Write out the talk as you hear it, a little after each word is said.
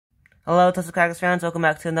Hello Toasted Cactus fans, welcome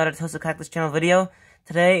back to another Toasted Cactus channel video.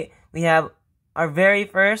 Today we have our very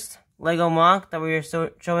first Lego MOC that we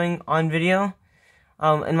are showing on video.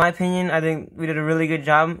 In my opinion, I think we did a really good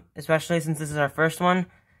job, especially since this is our first one.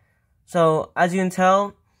 So as you can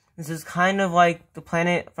tell, this is kind of like the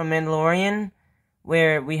planet from Mandalorian,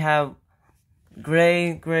 where we have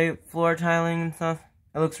gray floor tiling and stuff.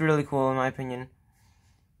 It looks really cool in my opinion.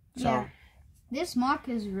 So. Yeah. This MOC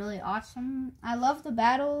is really awesome. I love the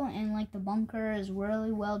battle, and like the bunker is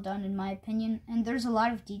really well done in my opinion. And there's a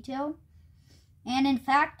lot of detail. And in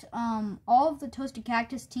fact, all of the Toasted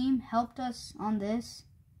Cactus team helped us on this.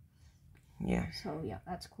 Yeah. So yeah,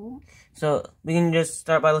 that's cool. So we can just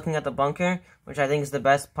start by looking at the bunker, which I think is the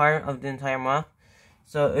best part of the entire MOC.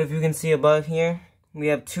 So if you can see above here, we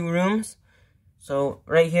have two rooms. So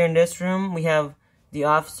right here in this room, we have the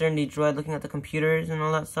officer and the droid looking at the computers and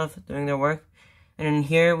all that stuff, doing their work. And in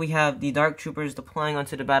here, we have the Dark Troopers deploying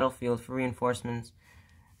onto the battlefield for reinforcements.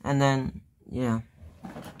 And then, yeah.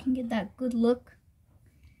 You can get that good look.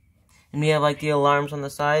 And we have, like, the alarms on the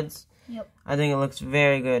sides. Yep. I think it looks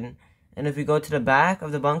very good. And if we go to the back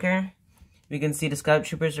of the bunker, we can see the Scout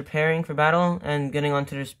Troopers preparing for battle and getting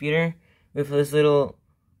onto their speeder with this little,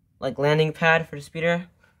 like, landing pad for the speeder.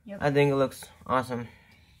 Yep. I think it looks awesome.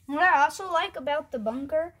 And what I also like about the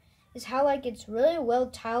bunker is how like it's really well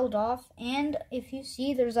tiled off, and if you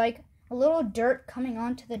see there's like a little dirt coming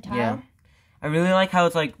onto the tile. Yeah. I really like how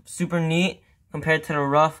it's like super neat compared to the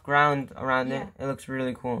rough ground around it. It looks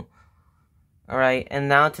really cool. Alright, and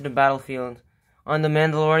now to the battlefield. On the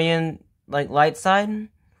Mandalorian like light side,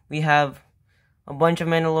 we have a bunch of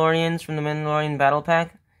Mandalorians from the Mandalorian battle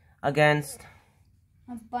pack against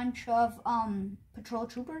a bunch of patrol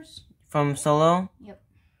troopers from Solo. Yep.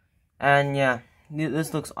 And yeah,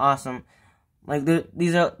 this looks awesome. Like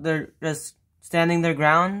they're just standing their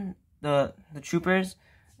ground, the troopers,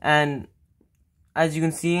 and as you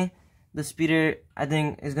can see, the speeder I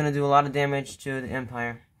think is gonna do a lot of damage to the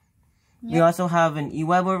Empire. Yep. We also have an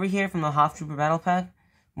E-Web over here from the Hoth Trooper Battle Pack,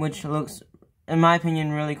 which looks, in my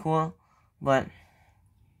opinion, really cool. But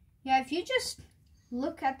yeah, if you just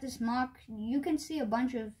look at this MOC, you can see a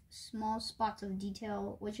bunch of small spots of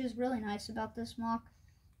detail, which is really nice about this MOC.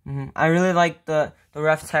 I really like the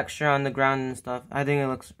rough texture on the ground and stuff. I think it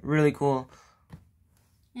looks really cool.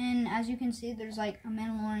 And as you can see, there's like a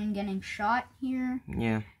Mandalorian getting shot here.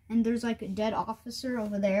 Yeah. And there's like a dead officer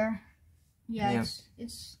over there. Yeah.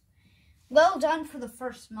 It's well done for the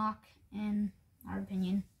first MOC, in our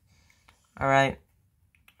opinion. Alright.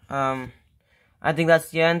 I think that's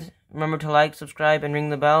the end. Remember to like, subscribe, and ring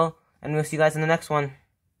the bell. And we'll see you guys in the next one.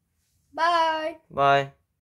 Bye. Bye.